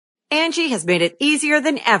Angie has made it easier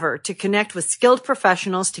than ever to connect with skilled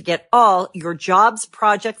professionals to get all your jobs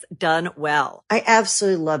projects done well. I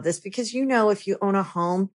absolutely love this because, if you own a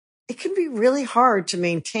home, it can be really hard to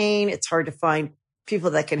maintain. It's hard to find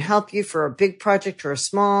people that can help you for a big project or a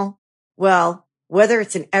small. Well, whether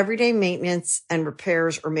it's in everyday maintenance and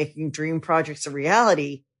repairs or making dream projects a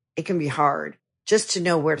reality, it can be hard just to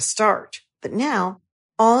know where to start. But now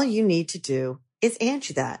all you need to do is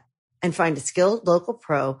Angie that and find a skilled local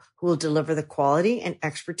pro who will deliver the quality and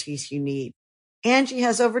expertise you need. Angie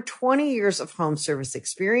has over 20 years of home service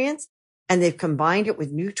experience, and they've combined it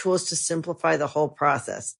with new tools to simplify the whole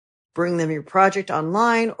process. Bring them your project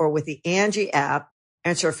online or with the Angie app,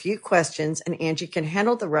 answer a few questions, and Angie can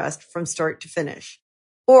handle the rest from start to finish.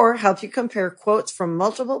 Or help you compare quotes from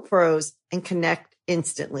multiple pros and connect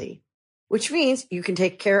instantly, which means you can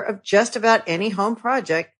take care of just about any home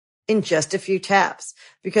project in just a few taps.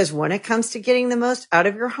 Because when it comes to getting the most out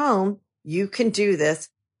of your home, you can do this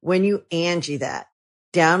when you Angie that.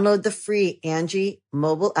 Download the free Angie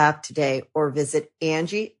mobile app today or visit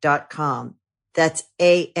Angie.com. That's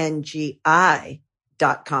ANGI.com.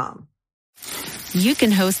 You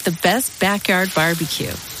can host the best backyard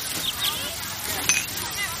barbecue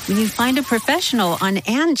when you find a professional on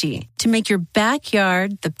Angie to make your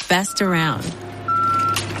backyard the best around.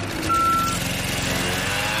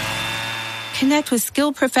 Connect with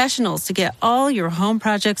skilled professionals to get all your home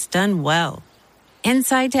projects done well.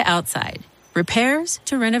 Inside to outside, repairs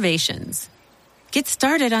to renovations. Get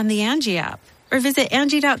started on the Angie app or visit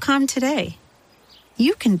Angie.com today.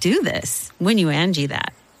 You can do this when you Angie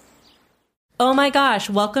that. Oh my gosh,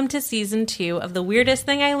 welcome to season 2 of The Weirdest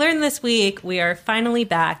Thing I Learned This Week. We are finally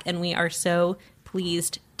back and we are so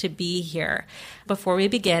pleased to be here. Before we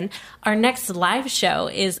begin, our next live show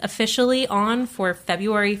is officially on for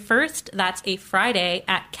February 1st. That's a Friday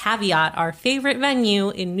at Caveat, our favorite venue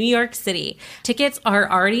in New York City. Tickets are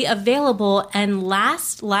already available and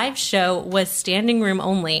last live show was standing room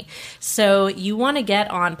only. So you want to get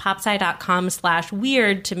on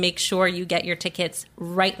popsci.com/weird to make sure you get your tickets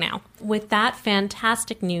right now. With that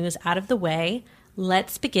fantastic news out of the way,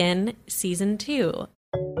 let's begin season 2.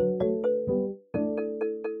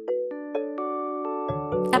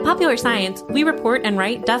 At Popular Science, we report and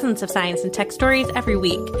write dozens of science and tech stories every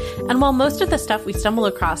week. And while most of the stuff we stumble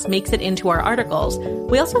across makes it into our articles,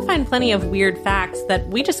 we also find plenty of weird facts that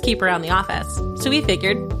we just keep around the office. So we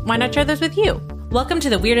figured, why not share those with you? Welcome to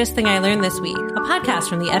The Weirdest Thing I Learned This Week, a podcast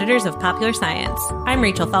from the editors of Popular Science. I'm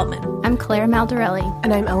Rachel Feltman. I'm Claire Maldarelli.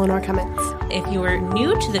 And I'm Eleanor Cummins. If you are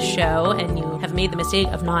new to the show and you have made the mistake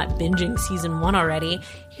of not binging season 1 already,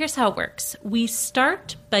 here's how it works. We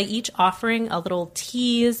start by each offering a little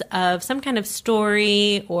tease of some kind of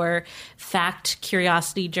story or fact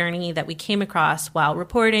curiosity journey that we came across while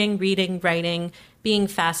reporting, reading, writing, being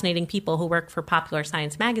fascinating people who work for Popular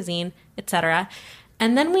Science magazine, etc.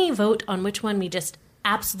 And then we vote on which one we just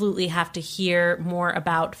absolutely have to hear more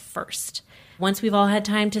about first. Once we've all had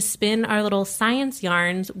time to spin our little science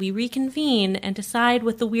yarns, we reconvene and decide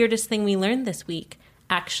what the weirdest thing we learned this week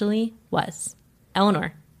actually was.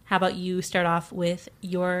 Eleanor, how about you start off with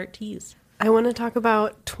your tease? I want to talk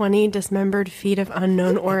about 20 dismembered feet of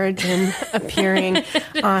unknown origin appearing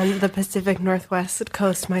on the Pacific Northwest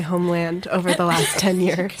coast, my homeland, over the last 10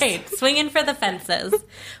 years. Great. Swinging for the fences.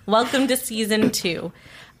 Welcome to season 2.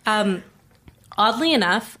 Oddly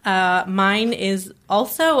enough, mine is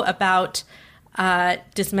also about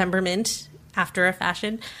dismemberment after a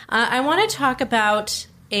fashion. I want to talk about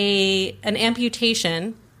an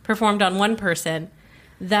amputation performed on one person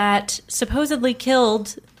that supposedly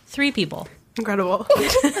killed 3 people. Incredible.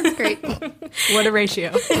 That's great. What a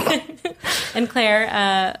ratio. And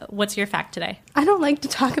Claire, what's your fact today? I don't like to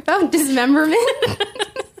talk about dismemberment.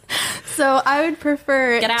 So I would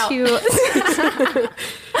prefer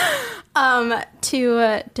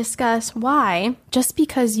to discuss why just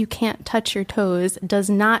because you can't touch your toes does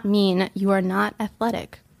not mean you are not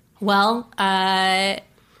athletic. Well,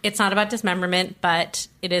 it's not about dismemberment, but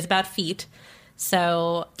it is about feet.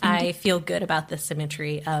 So I feel good about the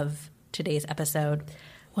symmetry of today's episode.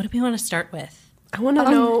 What do we want to start with? I want to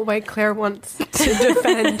know why Claire wants to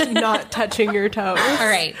defend not touching your toes. All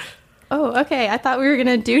right. Oh, okay. I thought we were going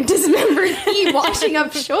to do dismembered feet washing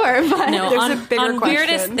up shore. But no, there's a bigger on question.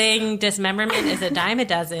 Weirdest Thing, dismemberment is a dime a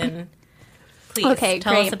dozen. Please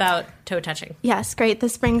tell us about toe touching. Yes, great.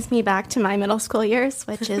 This brings me back to my middle school years,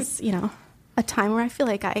 which is, a time where I feel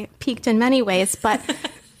like I peaked in many ways, but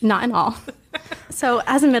not in all. So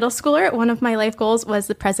as a middle schooler, one of my life goals was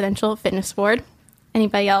the Presidential Fitness Board.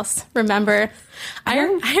 Anybody else remember? I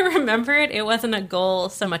remember it. It wasn't a goal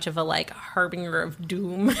so much of a harbinger of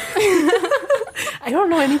doom. I don't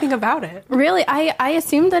know anything about it. Really? I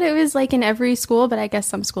assumed that it was like in every school, but I guess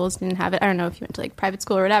some schools didn't have it. I don't know if you went to like private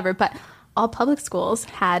school or whatever, but all public schools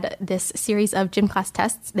had this series of gym class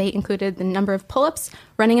tests. They included the number of pull-ups,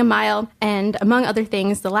 running a mile, and among other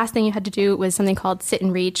things, the last thing you had to do was something called sit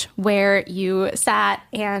and reach, where you sat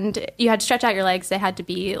and you had to stretch out your legs. They had to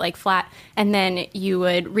be like flat, and then you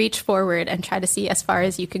would reach forward and try to see as far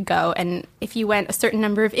as you could go. And if you went a certain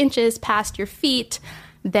number of inches past your feet,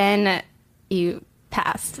 then you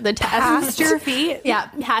passed the test. Past your feet? Yeah,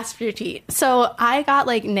 past your feet. So I got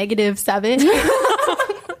like -7.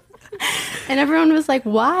 And everyone was like,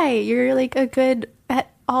 why? You're like a good at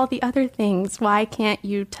all the other things. Why can't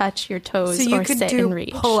you touch your toes So you or could sit do and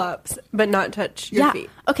reach? pull-ups, but not touch your feet.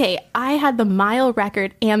 Okay, I had the mile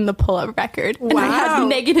record and the pull-up record. And I had Wow.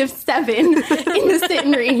 -7 in the sit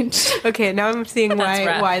and reach. Okay, now I'm seeing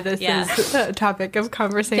rough. why this is a topic of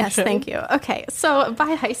conversation. Yes, thank you. Okay, so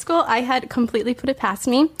by high school, I had completely put it past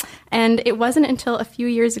me. And it wasn't until a few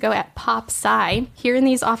years ago at Pop Sci, here in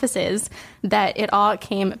these offices, that it all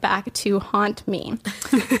came back to haunt me.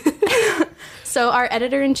 So our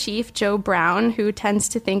editor-in-chief, Joe Brown, who tends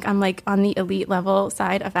to think I'm like on the elite level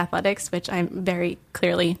side of athletics, which I'm very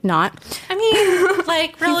clearly not. I mean,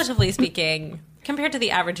 like, relatively speaking, compared to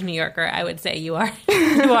the average New Yorker, I would say you are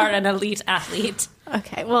an elite athlete.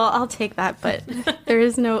 Okay, well, I'll take that, but there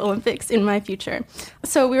is no Olympics in my future.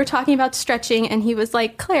 So we were talking about stretching, and he was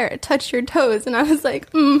like, Claire, touch your toes. And I was like,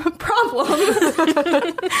 problem.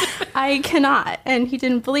 I cannot. And he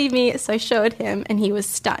didn't believe me, so I showed him, and he was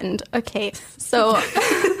stunned. Okay, so...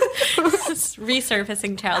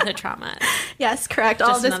 Resurfacing childhood trauma. Yes, correct. Just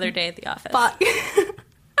all this another day at the office.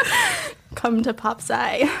 Come to Pop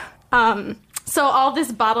Sci. So all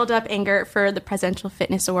this bottled up anger for the Presidential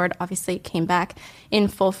Fitness Award obviously came back in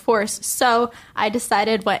full force. So I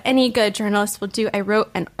decided what any good journalist will do. I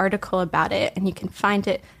wrote an article about it, and you can find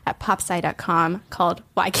it at popsci.com called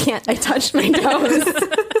Why Can't I Touch My Toes?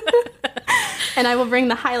 And I will bring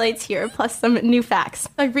the highlights here, plus some new facts.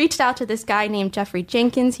 I reached out to this guy named Jeffrey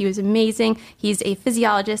Jenkins. He was amazing. He's a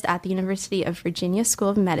physiologist at the University of Virginia School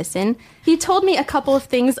of Medicine. He told me a couple of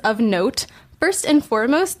things of note. First and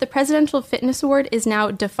foremost, the Presidential Fitness Award is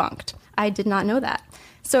now defunct. I did not know that.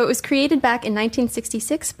 So it was created back in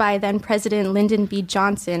 1966 by then-President Lyndon B.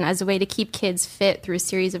 Johnson as a way to keep kids fit through a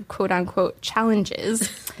series of quote-unquote challenges.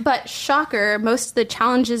 But shocker, most of the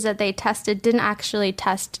challenges that they tested didn't actually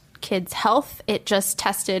test kids' health. It just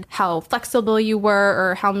tested how flexible you were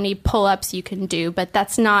or how many pull-ups you can do. But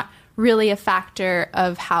that's not really a factor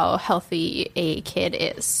of how healthy a kid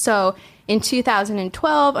is. So in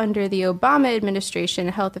 2012, under the Obama administration,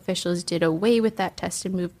 health officials did away with that test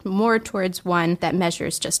and moved more towards one that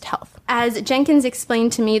measures just health. As Jenkins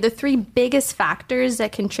explained to me, the three biggest factors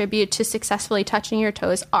that contribute to successfully touching your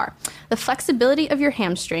toes are the flexibility of your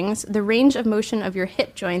hamstrings, the range of motion of your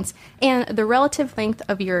hip joints, and the relative length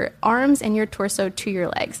of your arms and your torso to your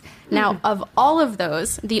legs. Now, of all of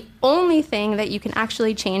those, the only thing that you can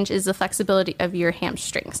actually change is the flexibility of your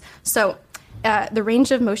hamstrings. So the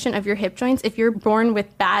range of motion of your hip joints, if you're born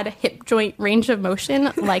with bad hip joint range of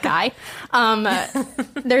motion, like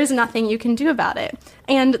there's nothing you can do about it.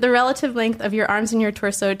 And the relative length of your arms and your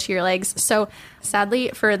torso to your legs. So sadly,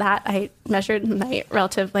 for that, I measured my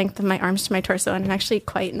relative length of my arms to my torso, and I'm actually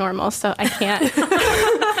quite normal, so I can't...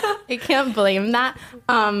 I can't blame that.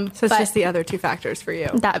 So it's just the other two factors for you.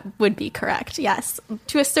 That would be correct, yes.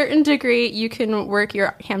 To a certain degree, you can work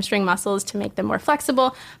your hamstring muscles to make them more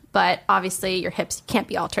flexible, but obviously your hips can't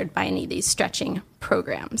be altered by any of these stretching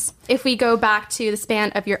programs. If we go back to the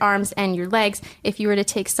span of your arms and your legs, if you were to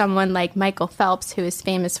take someone like Michael Phelps, who is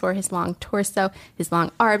famous for his long torso, his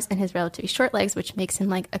long arms, and his relatively short legs, which makes him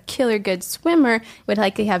like a killer good swimmer, would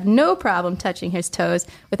likely have no problem touching his toes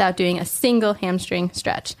without doing a single hamstring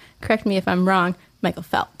stretch. Correct me if I'm wrong, Michael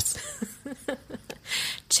Phelps.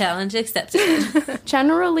 Challenge accepted.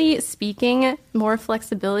 Generally speaking, more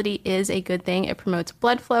flexibility is a good thing. It promotes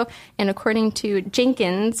blood flow. And according to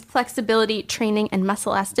Jenkins, flexibility, training, and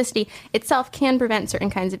muscle elasticity itself can prevent certain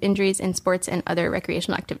kinds of injuries in sports and other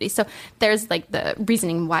recreational activities. So there's like the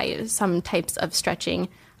reasoning why some types of stretching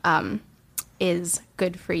is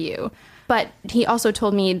good for you. But he also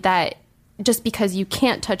told me that just because you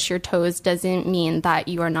can't touch your toes doesn't mean that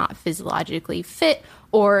you are not physiologically fit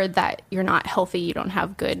or that you're not healthy, you don't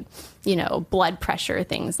have good, blood pressure,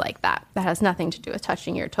 things like that. That has nothing to do with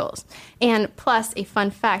touching your toes. And plus, a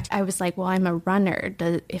fun fact, I was like, well, I'm a runner.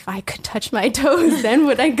 If I could touch my toes, then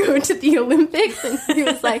would I go to the Olympics? And he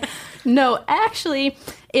was like, no, actually,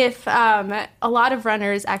 if a lot of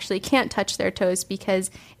runners actually can't touch their toes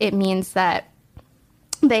because it means that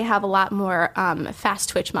they have a lot more fast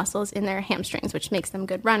twitch muscles in their hamstrings, which makes them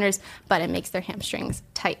good runners, but it makes their hamstrings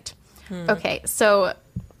tight. Okay, so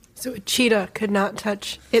a cheetah could not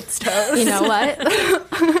touch its toes. you know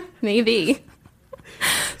what? Maybe.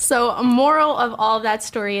 So a moral of all of that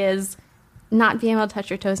story is not being able to touch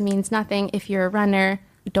your toes means nothing. If you're a runner,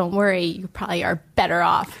 don't worry, you probably are better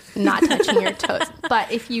off not touching your toes.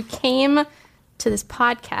 But if you came to this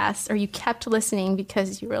podcast or you kept listening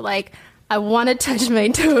because you were like, I want to touch my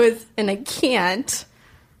toes and I can't,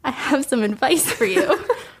 I have some advice for you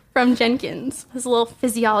from Jenkins. This is a little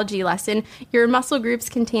physiology lesson. Your muscle groups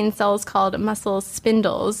contain cells called muscle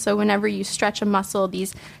spindles. So whenever you stretch a muscle,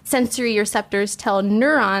 these sensory receptors tell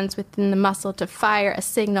neurons within the muscle to fire a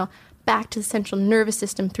signal back to the central nervous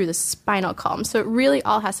system through the spinal column. So it really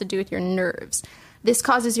all has to do with your nerves. This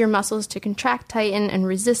causes your muscles to contract, tighten, and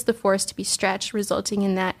resist the force to be stretched, resulting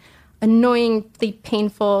in that annoyingly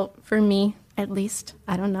painful, for me at least,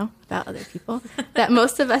 I don't know about other people, that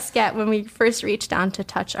most of us get when we first reach down to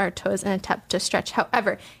touch our toes and attempt to stretch.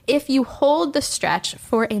 However, if you hold the stretch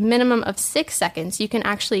for a minimum of 6 seconds, you can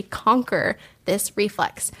actually conquer this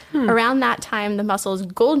reflex. Around that time, the muscle's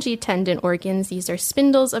Golgi tendon organs, these are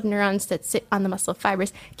spindles of neurons that sit on the muscle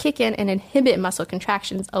fibers, kick in and inhibit muscle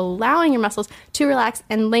contractions, allowing your muscles to relax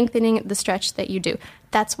and lengthening the stretch that you do.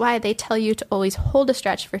 That's why they tell you to always hold a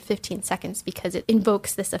stretch for 15 seconds, because it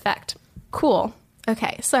invokes this effect. Cool.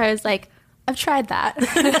 Okay, so I was like, I've tried that.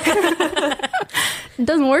 It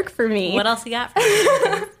doesn't work for me. What else you got for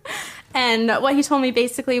me? And what he told me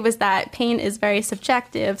basically was that pain is very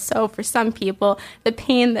subjective. So for some people, the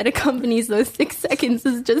pain that accompanies those 6 seconds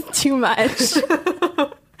is just too much.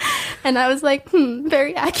 And I was like,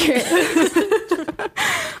 very accurate.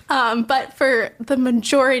 But for the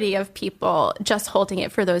majority of people, just holding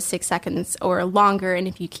it for those 6 seconds or longer, and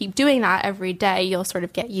if you keep doing that every day, you'll sort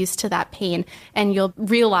of get used to that pain, and you'll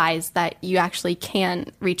realize that you actually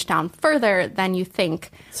can reach down further than you think.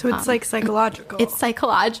 So it's like psychological. It's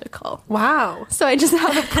psychological. Wow. So I just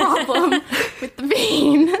have a problem with the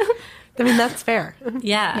pain. I mean, that's fair.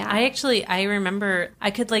 Yeah. I remember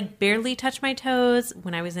I could like barely touch my toes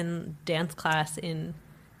when I was in dance class in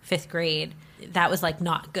 5th grade. That was like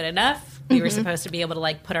not good enough. We were supposed to be able to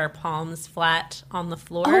like put our palms flat on the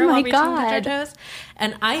floor while we touch our toes.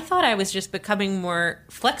 And I thought I was just becoming more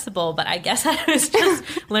flexible, but I guess I was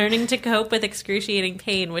just learning to cope with excruciating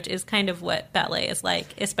pain, which is kind of what ballet is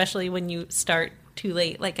like, especially when you start too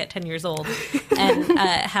late, like at 10 years old, and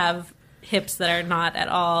have hips that are not at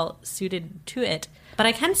all suited to it. But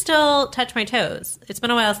I can still touch my toes. It's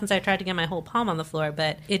been a while since I tried to get my whole palm on the floor,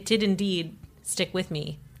 but it did indeed stick with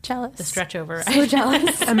me. Jealous. The stretch over. So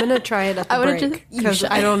jealous. I'm going to try it at the break because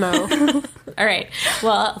I don't know. All right.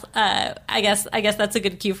 Well, I guess that's a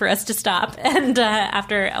good cue for us to stop. And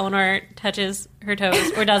after Eleanor touches her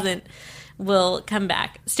toes or doesn't, we'll come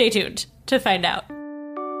back. Stay tuned to find out.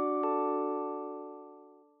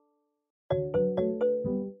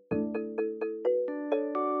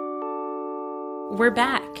 We're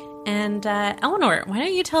back. And Eleanor, why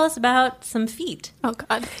don't you tell us about some feet? Oh,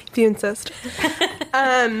 God. If you insist.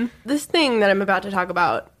 This thing that I'm about to talk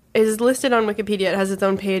about is listed on Wikipedia. It has its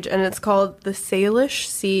own page, and it's called the Salish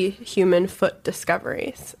Sea Human Foot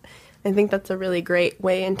Discoveries. I think that's a really great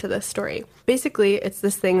way into this story. Basically, it's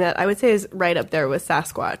this thing that I would say is right up there with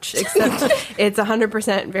Sasquatch, except it's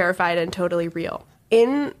 100% verified and totally real.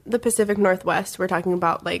 In the Pacific Northwest, we're talking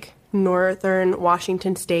about like northern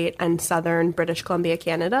Washington state and southern British Columbia,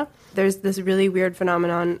 Canada. There's this really weird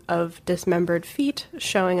phenomenon of dismembered feet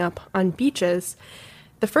showing up on beaches.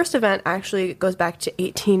 The first event actually goes back to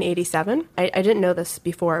 1887. I didn't know this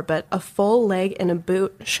before, but a full leg in a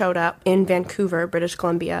boot showed up in Vancouver, British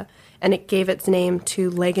Columbia, and it gave its name to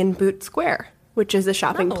Leg and Boot Square, which is a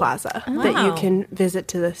shopping plaza that you can visit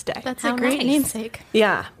to this day. That's a great namesake.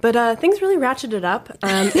 Yeah, but things really ratcheted up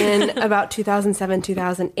in about 2007,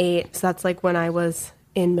 2008. So that's like when I was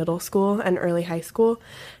in middle school and early high school.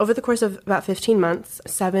 Over the course of about 15 months,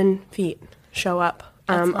 7 feet show up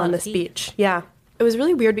on this beach. Yeah. It was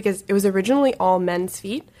really weird because it was originally all men's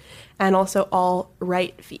feet and also all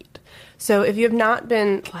right feet. So if you have not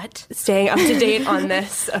been staying up to date on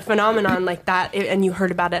this phenomenon like that, and you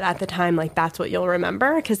heard about it at the time, like that's what you'll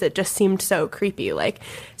remember, because it just seemed so creepy, like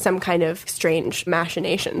some kind of strange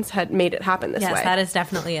machinations had made it happen this way. Yes, that is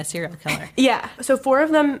definitely a serial killer. Yeah. So 4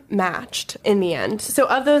 of them matched in the end. So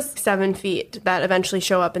of those 7 feet that eventually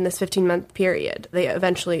show up in this 15-month period, they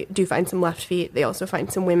eventually do find some left feet. They also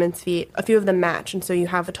find some women's feet. A few of them match, and so you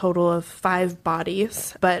have a total of 5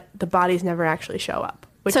 bodies, but the bodies never actually show up,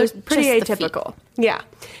 which is pretty atypical. Yeah.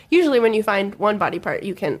 Usually when you find one body part,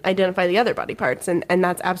 you can identify the other body parts, and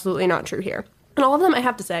that's absolutely not true here. And all of them, I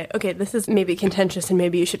have to say, okay, this is maybe contentious and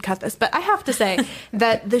maybe you should cut this, but I have to say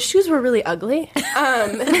that the shoes were really ugly.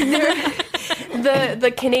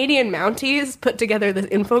 The Canadian Mounties put together this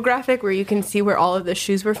infographic where you can see where all of the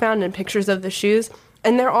shoes were found and pictures of the shoes.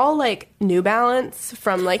 And they're all like New Balance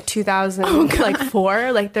from like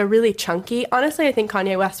 2004. Like they're really chunky. Honestly, I think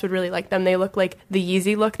Kanye West would really like them. They look like the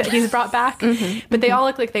Yeezy look that he's brought back. But they all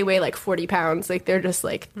look like they weigh like 40 pounds. Like they're just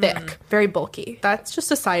like thick, very bulky. That's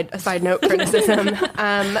just a side note criticism,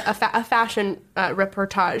 a fashion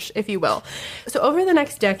reportage, if you will. So over the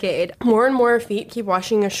next decade, more and more feet keep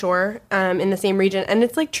washing ashore in the same region. And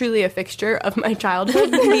it's like truly a fixture of my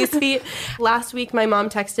childhood, these feet. Last week, my mom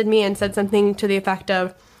texted me and said something to the effect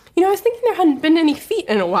of, I was thinking there hadn't been any feet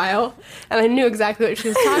in a while. And I knew exactly what she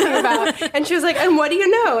was talking about. And she was like, and what do you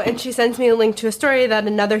know? And she sends me a link to a story that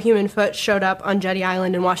another human foot showed up on Jetty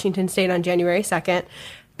Island in Washington State on January 2nd.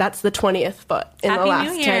 That's the 20th foot in the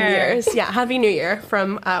last 10 years. Yeah, Happy New Year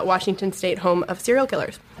from Washington State, home of serial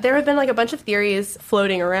killers. There have been like a bunch of theories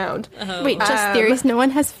floating around. Wait, just theories? No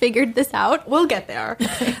one has figured this out? We'll get there.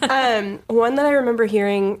 One that I remember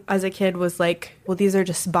hearing as a kid was like, well, these are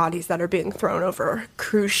just bodies that are being thrown over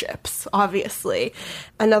cruise ships, obviously.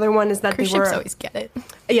 Another one is that cruise ships always get it.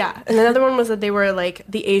 Yeah, and another one was that they were like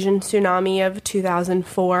the Asian tsunami of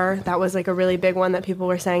 2004. That was like a really big one that people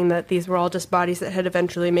were saying that these were all just bodies that had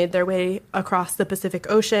eventually made their way across the Pacific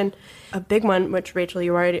Ocean. A big one, which Rachel,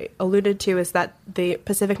 you already alluded to, is that the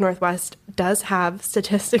Pacific Northwest does have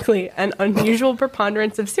statistically an unusual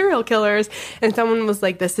preponderance of serial killers. And someone was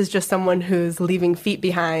like, this is just someone who's leaving feet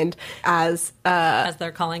behind as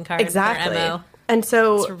their calling card. Exactly. Their MO. And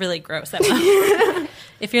so it's a really gross MO.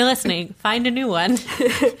 If you're listening, find a new one.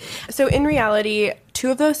 So in reality,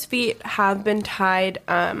 2 of those feet have been tied,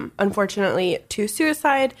 unfortunately, to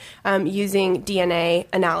suicide using DNA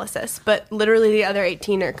analysis. But literally the other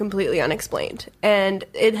 18 are completely unexplained. And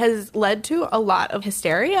it has led to a lot of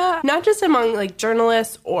hysteria, not just among like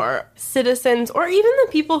journalists or citizens or even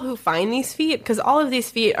the people who find these feet, because all of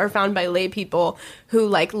these feet are found by lay people who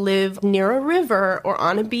like live near a river or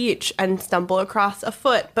on a beach and stumble across a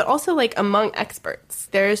foot, but also like among experts.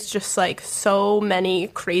 There's just like so many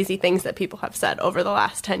crazy things that people have said over the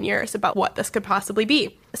last 10 years about what this could possibly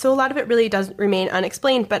be. So a lot of it really does remain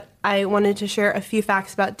unexplained, but I wanted to share a few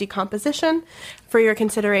facts about decomposition for your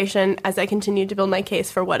consideration as I continue to build my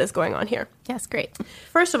case for what is going on here. Yes, great.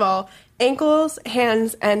 First of all, ankles,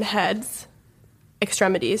 hands, and heads,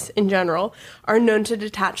 extremities in general, are known to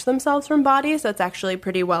detach themselves from bodies. That's actually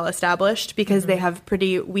pretty well established because they have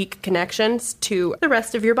pretty weak connections to the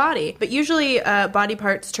rest of your body. But usually body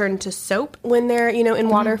parts turn to soap when they're, in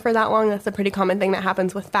water for that long. That's a pretty common thing that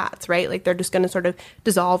happens with fats, right? Like they're just going to sort of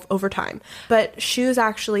dissolve over time. But shoes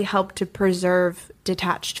actually help to preserve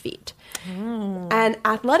detached feet. And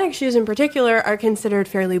athletic shoes in particular are considered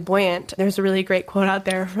fairly buoyant. There's a really great quote out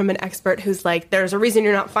there from an expert who's like, there's a reason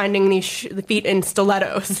you're not finding these feet in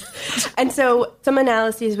stilettos. And so some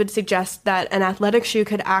analyses would suggest that an athletic shoe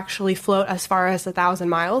could actually float as far as 1,000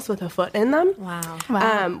 miles with a foot in them.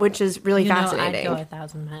 Wow. Which is really fascinating. I'd go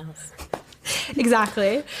 1,000 miles.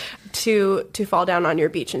 Exactly. To fall down on your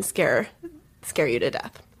beach and scare you to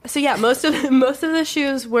death. So yeah, most of the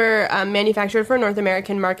shoes were manufactured for North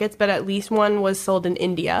American markets, but at least one was sold in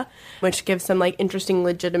India, which gives some like interesting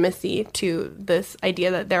legitimacy to this idea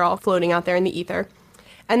that they're all floating out there in the ether.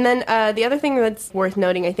 And then the other thing that's worth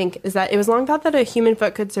noting, I think, is that it was long thought that a human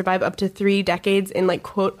foot could survive up to 3 decades in like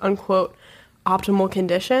quote unquote optimal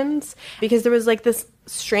conditions, because there was like this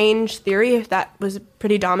strange theory that was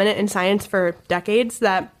pretty dominant in science for decades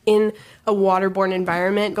that in a waterborne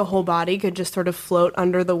environment, the whole body could just sort of float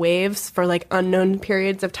under the waves for like unknown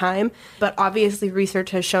periods of time. But obviously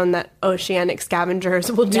research has shown that oceanic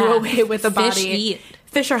scavengers will do away with a body. Fish eat.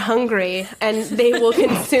 Fish are hungry, and they will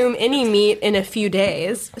consume any meat in a few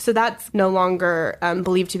days. So that's no longer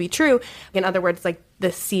believed to be true. In other words, like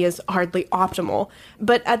the sea is hardly optimal.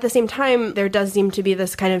 But at the same time, there does seem to be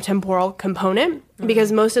this kind of temporal component,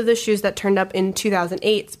 because most of the shoes that turned up in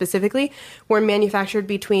 2008 specifically were manufactured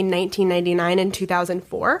between 1999 and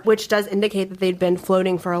 2004, which does indicate that they'd been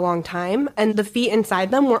floating for a long time. And the feet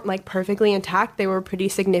inside them weren't like perfectly intact. They were pretty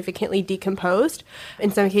significantly decomposed.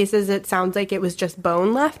 In some cases, it sounds like it was just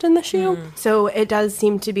bone left in the shoe. So it does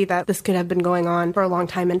seem to be that this could have been going on for a long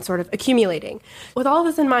time and sort of accumulating. With all of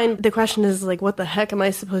this in mind, the question is like, what the heck am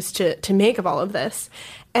I supposed to make of all of this?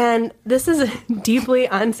 And this is a deeply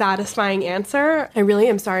unsatisfying answer. I really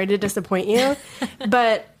am sorry to disappoint you.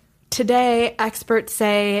 But today, experts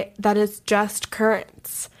say that it's just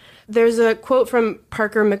currents. There's a quote from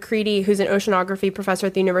Parker McCready, who's an oceanography professor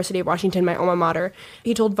at the University of Washington, my alma mater.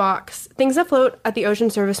 He told Vox, "Things that float at the ocean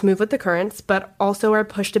surface move with the currents, but also are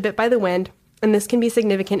pushed a bit by the wind, and this can be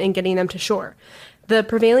significant in getting them to shore. The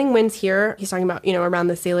prevailing winds here," he's talking about, around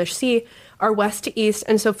the Salish Sea, "are west to east,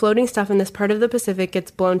 and so floating stuff in this part of the Pacific gets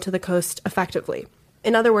blown to the coast effectively."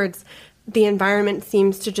 In other words, the environment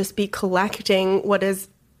seems to just be collecting what is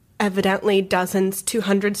evidently dozens to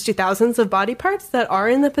hundreds to thousands of body parts that are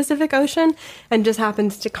in the Pacific Ocean, and just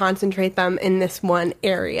happens to concentrate them in this one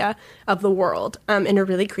area of the world in a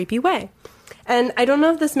really creepy way. And I don't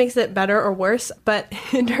know if this makes it better or worse, but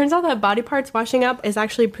it turns out that body parts washing up is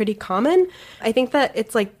actually pretty common. I think that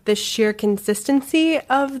it's like the sheer consistency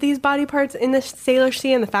of these body parts in the Salish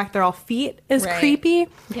Sea and the fact they're all feet is creepy.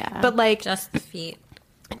 Yeah. But like Just the feet.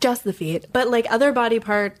 Just the feet. But like other body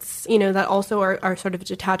parts, that also are sort of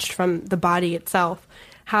detached from the body itself,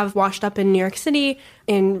 have washed up in New York City,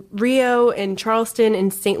 in Rio, in Charleston, in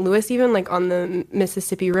St. Louis even, like on the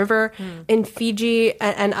Mississippi River, in Fiji,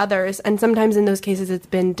 and others. And sometimes in those cases it's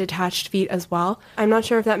been detached feet as well. I'm not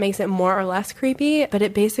sure if that makes it more or less creepy, but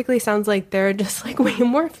it basically sounds like there are just like way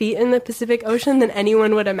more feet in the Pacific Ocean than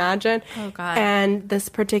anyone would imagine. Oh, God. And this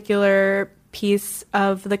particular piece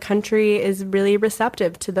of the country is really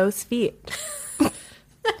receptive to those feet.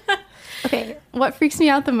 Okay, what freaks me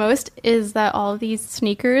out the most is that all of these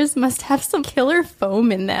sneakers must have some killer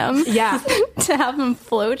foam in them. Yeah. To have them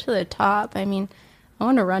float to the top. I mean, I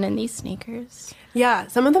want to run in these sneakers. Yeah,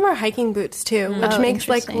 some of them are hiking boots too, which makes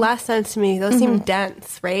like less sense to me. Those seem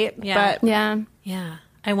dense, right? Yeah. But Yeah.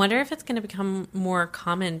 I wonder if it's going to become more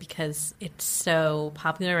common because it's so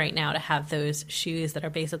popular right now to have those shoes that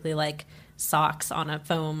are basically like socks on a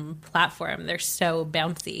foam platform. They're so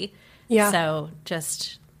bouncy. Yeah. So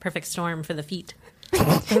just perfect storm for the feet. For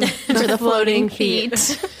the floating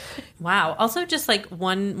feet. Wow. Also, just like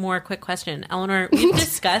one more quick question. Eleanor, we've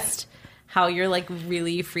discussed how you're like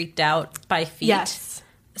really freaked out by feet. Yes.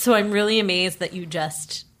 So I'm really amazed that you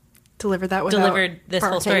just delivered this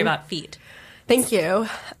whole story about feet. Thank you.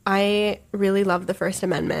 I really love the First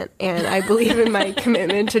Amendment, and I believe in my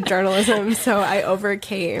commitment to journalism, so I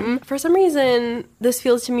overcame. For some reason, this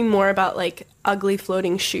feels to me more about like ugly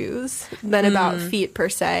floating shoes than about feet per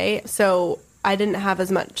se. So I didn't have as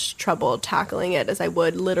much trouble tackling it as I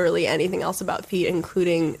would literally anything else about feet,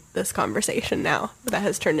 including this conversation now that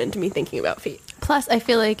has turned into me thinking about feet. Plus, I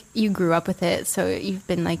feel like you grew up with it, so you've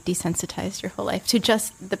been like desensitized your whole life to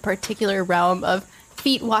just the particular realm of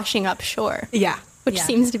feet washing up shore. Yeah. Which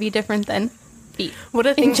seems to be different than feet. What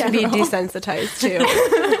a thing to be general. desensitized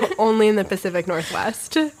to. Only in the Pacific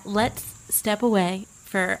Northwest. Let's step away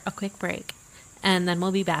for a quick break, and then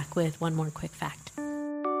we'll be back with one more quick fact.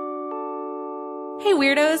 Hey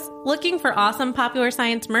weirdos, looking for awesome popular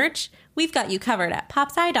science merch? We've got you covered at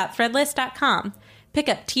popsci.threadless.com. Pick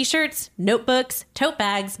up t-shirts, notebooks, tote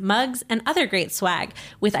bags, mugs, and other great swag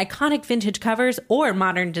with iconic vintage covers or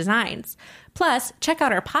modern designs. Plus, check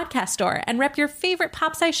out our podcast store and rep your favorite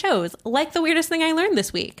PopSci shows, like The Weirdest Thing I Learned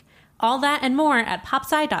This Week. All that and more at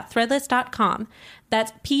popsci.threadless.com.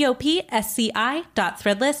 That's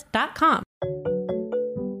popsci.threadless.com.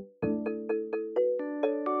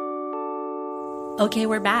 Okay,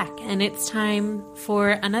 we're back, and it's time for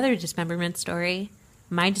another dismemberment story.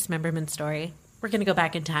 My dismemberment story. We're going to go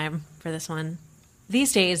back in time for this one.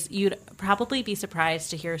 These days, you'd probably be surprised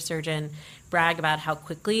to hear a surgeon brag about how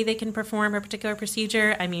quickly they can perform a particular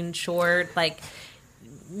procedure. I mean, sure, like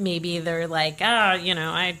maybe they're like,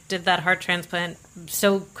 I did that heart transplant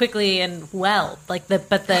so quickly and well. Like the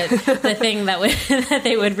thing that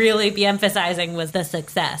they would really be emphasizing was the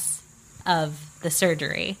success of the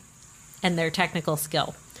surgery and their technical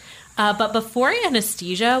skill. But before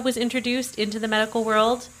anesthesia was introduced into the medical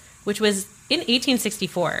world, which was in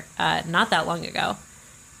 1864, not that long ago,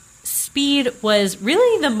 speed was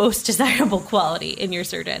really the most desirable quality in your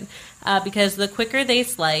surgeon, because the quicker they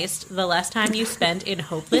sliced, the less time you spent in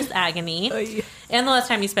hopeless agony, and the less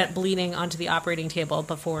time you spent bleeding onto the operating table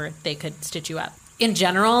before they could stitch you up. In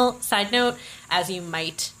general, side note, as you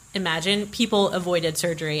might imagine, people avoided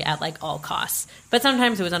surgery at like all costs. But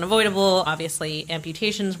sometimes it was unavoidable. Obviously,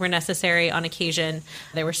 amputations were necessary on occasion.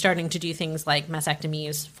 They were starting to do things like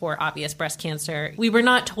mastectomies for obvious breast cancer. We were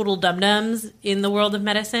not total dum-dums in the world of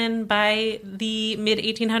medicine by the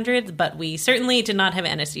mid-1800s, but we certainly did not have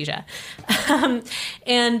anesthesia.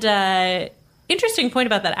 Interesting point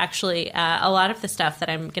about that, actually. A lot of the stuff that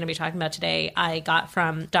I'm going to be talking about today, I got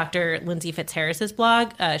from Dr. Lindsay Fitzharris's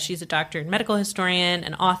blog. She's a doctor and medical historian,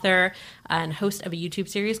 an author, and host of a YouTube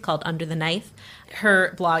series called Under the Knife.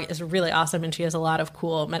 Her blog is really awesome, and she has a lot of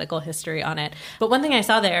cool medical history on it. But one thing I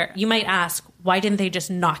saw there, you might ask, why didn't they just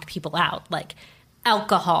knock people out? Like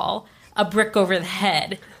alcohol, a brick over the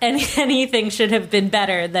head, anything should have been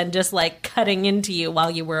better than just like cutting into you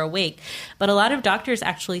while you were awake. But a lot of doctors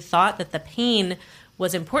actually thought that the pain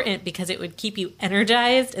was important because it would keep you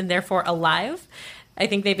energized and therefore alive. I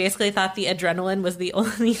think they basically thought the adrenaline was the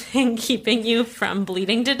only thing keeping you from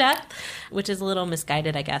bleeding to death, which is a little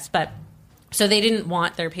misguided, I guess. But so they didn't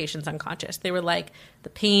want their patients unconscious. They were like, the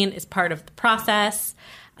pain is part of the process.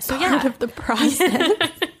 So Part of the process.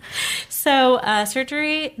 So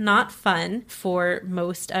surgery, not fun for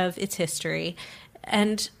most of its history.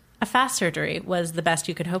 And a fast surgery was the best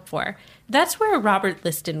you could hope for. That's where Robert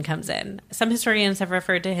Liston comes in. Some historians have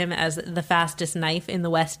referred to him as the fastest knife in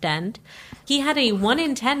the West End. He had a 1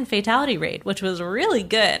 in 10 fatality rate, which was really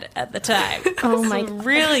good at the time. Oh my God.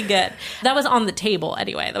 Really good. That was on the table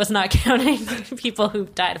anyway. That was not counting people who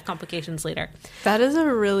died of complications later. That is a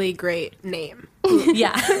really great name.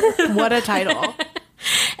 Yeah. What a title.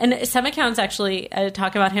 And some accounts actually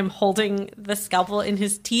talk about him holding the scalpel in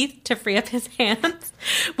his teeth to free up his hands,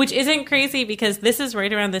 which isn't crazy because this is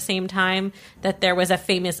right around the same time that there was a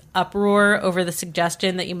famous uproar over the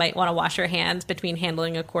suggestion that you might want to wash your hands between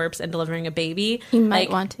handling a corpse and delivering a baby. You might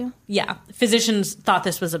want to. Yeah. Physicians thought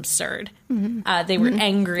this was absurd. Mm-hmm. They were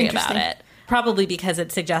angry about it, probably because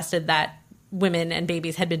it suggested that women and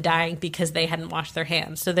babies had been dying because they hadn't washed their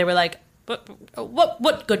hands. So they were like,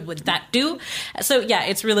 what good would that do? So, yeah,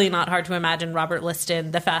 it's really not hard to imagine Robert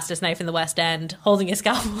Liston, the fastest knife in the West End, holding a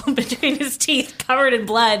scalpel between his teeth, covered in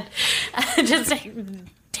blood, just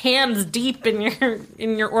hands deep in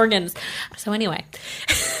your organs. So anyway.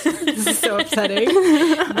 This is so upsetting.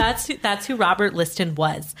 That's who Robert Liston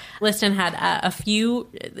was. Liston had a few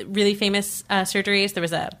really famous surgeries. There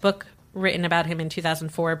was a book written about him in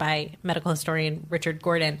 2004 by medical historian Richard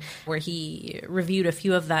Gordon, where he reviewed a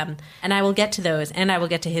few of them. And I will get to those, and I will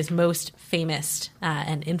get to his most famous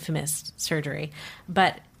and infamous surgery.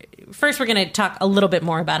 But first, we're going to talk a little bit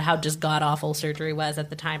more about how just god-awful surgery was at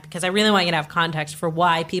the time, because I really want you to have context for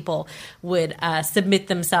why people would submit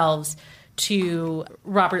themselves to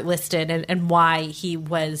Robert Liston and why he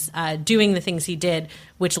was doing the things he did,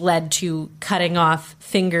 which led to cutting off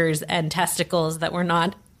fingers and testicles that were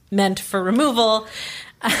not meant for removal.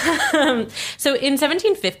 So in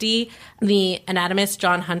 1750, the anatomist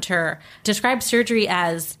John Hunter described surgery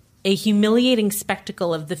as a humiliating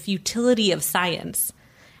spectacle of the futility of science,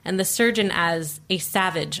 and the surgeon as a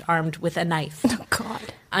savage armed with a knife. Oh,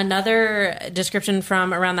 God. Another description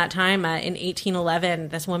from around that time, in 1811,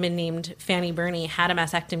 this woman named Fanny Burney had a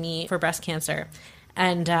mastectomy for breast cancer.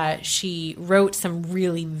 And she wrote some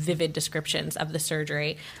really vivid descriptions of the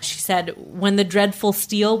surgery. She said, when the dreadful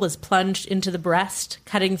steel was plunged into the breast,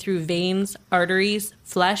 cutting through veins, arteries,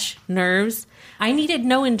 flesh, nerves, I needed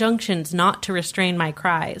no injunctions not to restrain my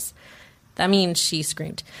cries. That means she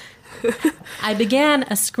screamed. I began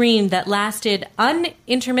a scream that lasted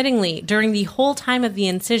unintermittingly during the whole time of the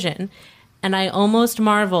incision, and I almost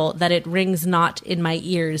marvel that it rings not in my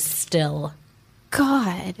ears still.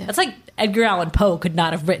 God. That's like Edgar Allan Poe could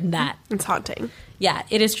not have written that. It's haunting. Yeah,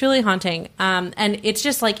 it is truly haunting. And it's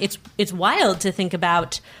just like, it's wild to think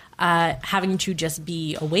about having to just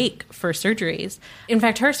be awake for surgeries. In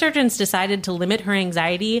fact, her surgeons decided to limit her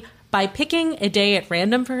anxiety by picking a day at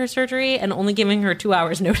random for her surgery and only giving her 2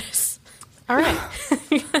 hours notice. All right.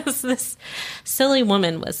 Because this silly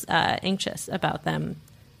woman was anxious about them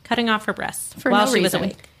cutting off her breasts For while no she was reason.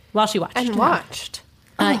 awake, while she watched. And watched.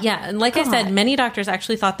 Yeah, and like I said, many doctors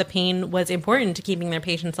actually thought the pain was important to keeping their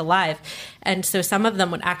patients alive. And so some of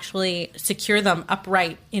them would actually secure them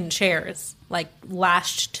upright in chairs, like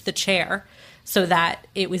lashed to the chair, so that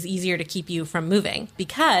it was easier to keep you from moving.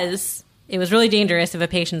 Because it was really dangerous if a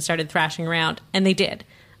patient started thrashing around, and they did.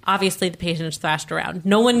 Obviously, the patients thrashed around.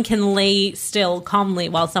 No one can lay still calmly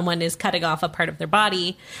while someone is cutting off a part of their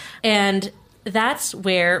body. And that's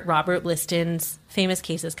where Robert Liston's famous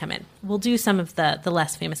cases come in. We'll do some of the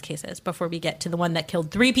less famous cases before we get to the one that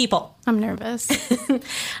killed 3 people. I'm nervous.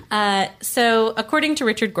 So according to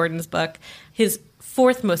Richard Gordon's book, his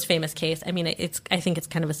 4th most famous case, I mean, I think it's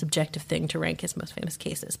kind of a subjective thing to rank his most famous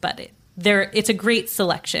cases, but it's a great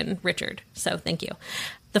selection, Richard. So thank you.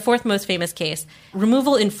 The 4th most famous case,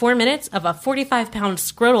 removal in 4 minutes of a 45-pound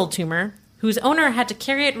scrotal tumor whose owner had to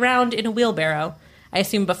carry it round in a wheelbarrow. I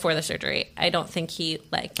assume before the surgery. I don't think he,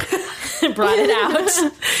 brought it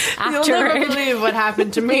out afterward. You'll never believe what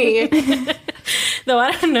happened to me. Though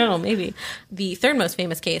I don't know, maybe. The 3rd most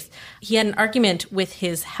famous case, he had an argument with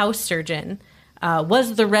his house surgeon.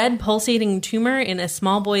 Was the red pulsating tumor in a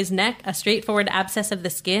small boy's neck a straightforward abscess of the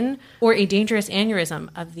skin or a dangerous aneurysm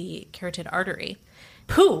of the carotid artery?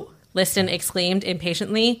 Pooh! Liston exclaimed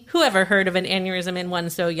impatiently, "Who ever heard of an aneurysm in one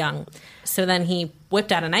so young?" So then he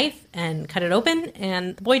whipped out a knife and cut it open,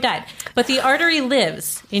 and the boy died. But the artery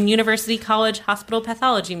lives in University College Hospital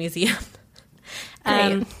Pathology Museum.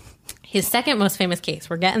 His second most famous case,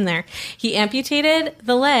 we're getting there. He amputated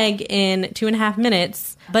the leg in 2.5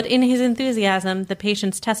 minutes, but in his enthusiasm, the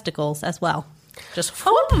patient's testicles as well. Just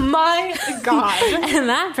oh my God. And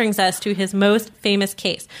that brings us to his most famous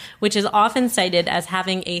case, which is often cited as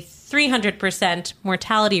having a 300%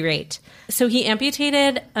 mortality rate. So he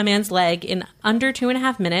amputated a man's leg in under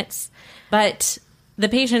 2.5 minutes, but the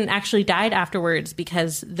patient actually died afterwards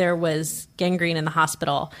because there was gangrene in the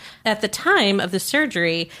hospital. At the time of the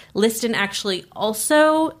surgery, Liston actually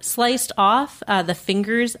also sliced off the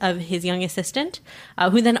fingers of his young assistant,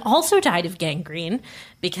 who then also died of gangrene,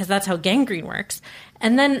 because that's how gangrene works.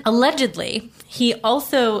 And then allegedly, he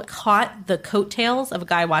also caught the coattails of a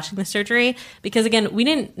guy watching the surgery, because again, we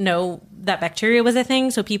didn't know that bacteria was a thing,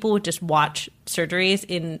 so people would just watch surgeries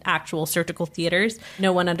in actual surgical theaters.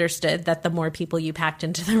 No one understood that the more people you packed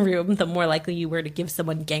into the room, the more likely you were to give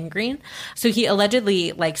someone gangrene. So he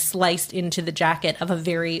allegedly sliced into the jacket of a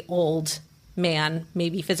very old man,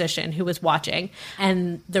 maybe physician, who was watching,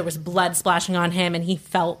 and there was blood splashing on him, and he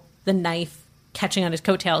felt the knife catching on his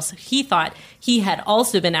coattails. He thought he had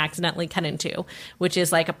also been accidentally cut into, which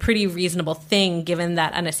is a pretty reasonable thing given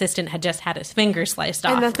that an assistant had just had his finger sliced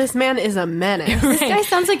off. And that this man is a menace. This guy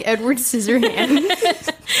sounds like Edward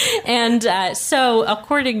Scissorhands. And so,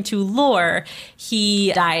 according to lore,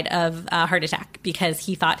 he died of a heart attack because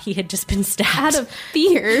he thought he had just been stabbed. Out of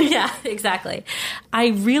fear. Yeah, exactly. I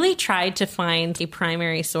really tried to find a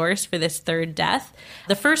primary source for this third death.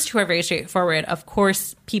 The first two are very straightforward. Of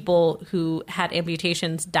course, people who had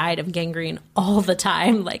amputations died of gangrene all the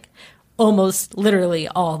time, almost literally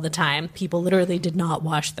all the time. People literally did not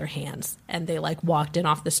wash their hands, and they walked in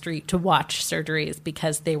off the street to watch surgeries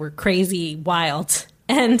because they were crazy wild.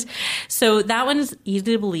 And so that one's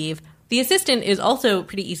easy to believe. The assistant is also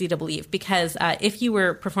pretty easy to believe because if you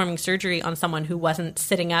were performing surgery on someone who wasn't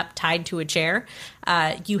sitting up tied to a chair,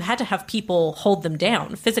 you had to have people hold them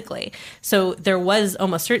down physically. So there was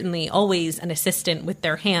almost certainly always an assistant with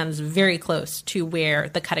their hands very close to where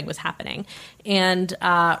the cutting was happening. And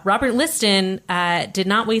Robert Liston did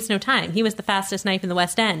not waste no time. He was the fastest knife in the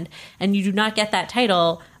West End. And you do not get that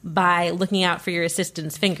title by looking out for your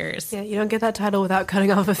assistant's fingers. Yeah, you don't get that title without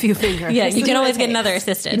cutting off a few fingers. Yeah, you can always get another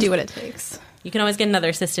assistant. You do what it takes. You can always get another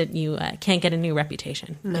assistant. You can't get a new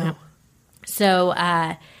reputation. No. You know? So,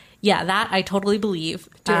 yeah, that I totally believe.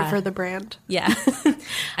 Do it for the brand. Yeah.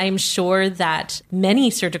 I'm sure that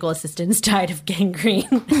many surgical assistants died of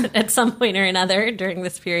gangrene at some point or another during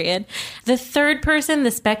this period. The third person,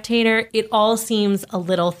 the spectator, it all seems a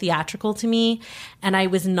little theatrical to me, and I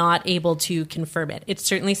was not able to confirm it. It's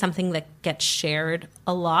certainly something that gets shared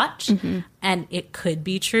a lot, and it could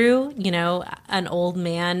be true. You know, an old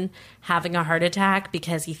man having a heart attack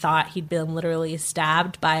because he thought he'd been literally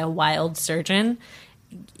stabbed by a wild surgeon.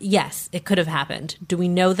 Yes, it could have happened. Do we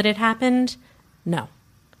know that it happened? No.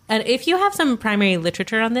 And if you have some primary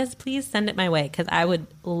literature on this, please send it my way because I would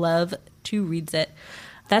love to read it.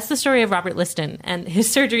 That's the story of Robert Liston and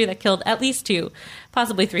his surgery that killed at least 2,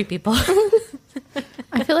 possibly 3 people.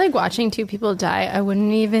 I feel like watching 2 people die, I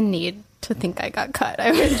wouldn't even need to think I got cut.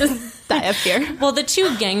 I would just die of fear. Well, the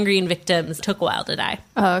 2 gangrene victims took a while to die.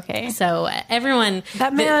 Oh, okay. So everyone,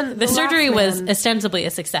 that man, the surgery was ostensibly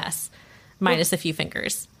a success. Minus a few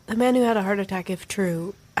fingers. The man who had a heart attack, if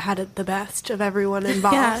true, had it the best of everyone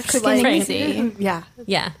involved. Yeah, quick and easy. Yeah.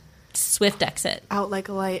 Yeah. Swift exit. Out like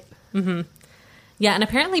a light. Mm-hmm. Yeah, and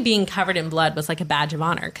apparently being covered in blood was like a badge of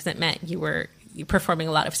honor because it meant you were performing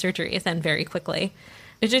a lot of surgeries and very quickly.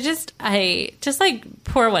 Which I just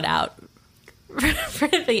pour one out for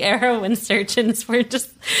the era when surgeons were just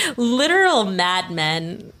literal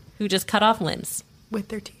madmen who just cut off limbs. With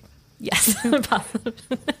their teeth. Yes.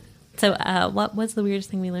 So what was the weirdest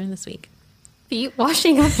thing we learned this week? Feet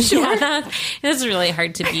washing up shore. Yeah, that's really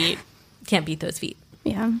hard to beat. Can't beat those feet.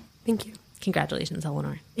 Yeah. Thank you. Congratulations,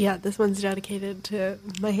 Eleanor. Yeah, this one's dedicated to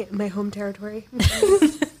my home territory.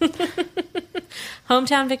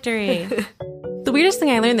 Hometown victory. The Weirdest Thing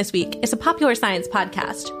I Learned This Week is a popular science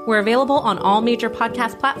podcast. We're available on all major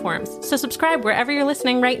podcast platforms, so subscribe wherever you're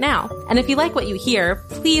listening right now. And if you like what you hear,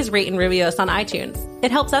 please rate and review us on iTunes. It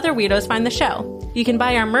helps other weirdos find the show. You can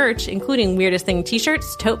buy our merch, including Weirdest Thing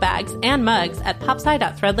t-shirts, tote bags, and mugs at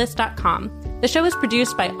popsci.threadless.com. The show is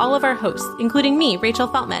produced by all of our hosts, including me, Rachel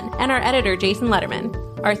Feltman, and our editor, Jason Letterman.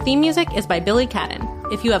 Our theme music is by Billy Cadden.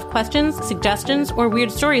 If you have questions, suggestions, or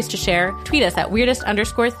weird stories to share, tweet us at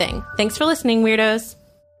weirdest_thing. Thanks for listening, weirdos.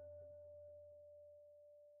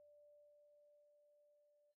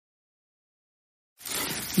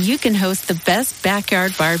 you can host the best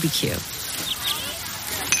backyard barbecue.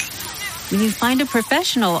 When you find a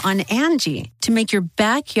professional on Angie to make your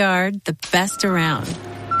backyard the best around.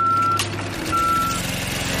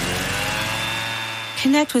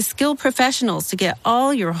 Connect with skilled professionals to get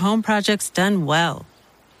all your home projects done well.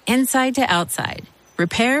 Inside to outside,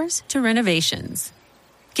 repairs to renovations.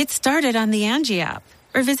 Get started on the Angie app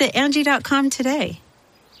or visit Angie.com today.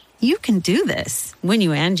 You can do this when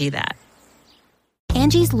you Angie that.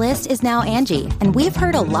 Angie's List is now Angie, and we've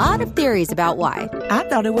heard a lot of theories about why. I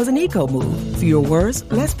thought it was an eco move. Fewer words,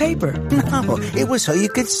 less paper. No, it was so you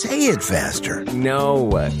could say it faster. No,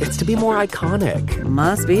 it's to be more iconic.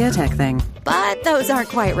 Must be a tech thing. But those aren't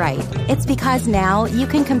quite right. It's because now you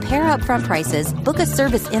can compare upfront prices, book a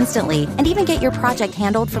service instantly, and even get your project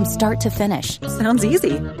handled from start to finish. Sounds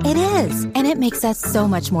easy. It is, and it makes us so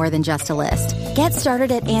much more than just a list. Get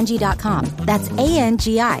started at Angie.com. That's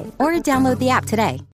ANGI, or download the app today.